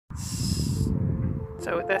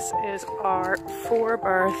So this is our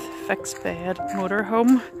 4-berth fixed bed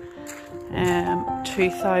motorhome,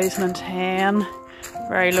 2010,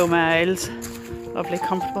 very low miles, lovely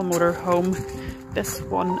comfortable motorhome. This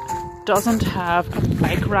one doesn't have a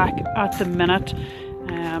bike rack at the minute,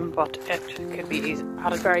 but it could be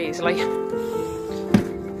added very easily.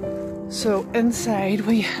 So inside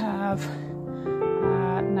we have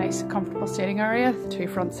a nice comfortable seating area, the 2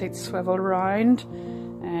 front seats swivel around,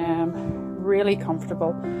 really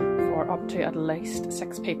comfortable for up to at least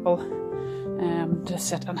 6 people to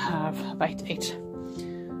sit and have a bite to eat.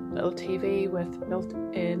 Little TV with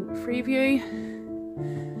built-in Freeview.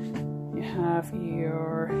 You have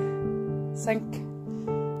your sink,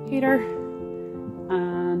 heater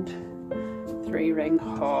and 3-ring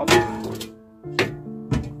hob.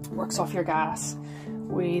 Works off your gas.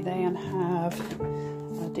 We then have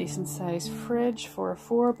a decent sized fridge for a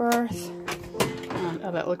 4-berth and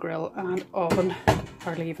a little grill and oven,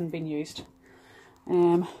 hardly even been used.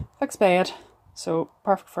 Fixed bed, so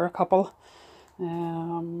perfect for a couple.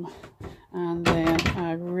 And then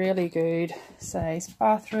a really good size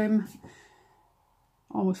bathroom,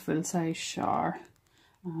 almost full size shower,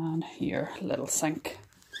 and your little sink.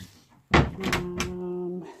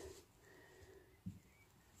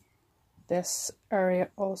 This area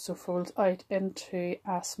also folds out into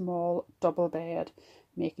a small double bed,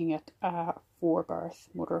 making it a 4-berth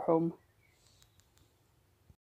motorhome.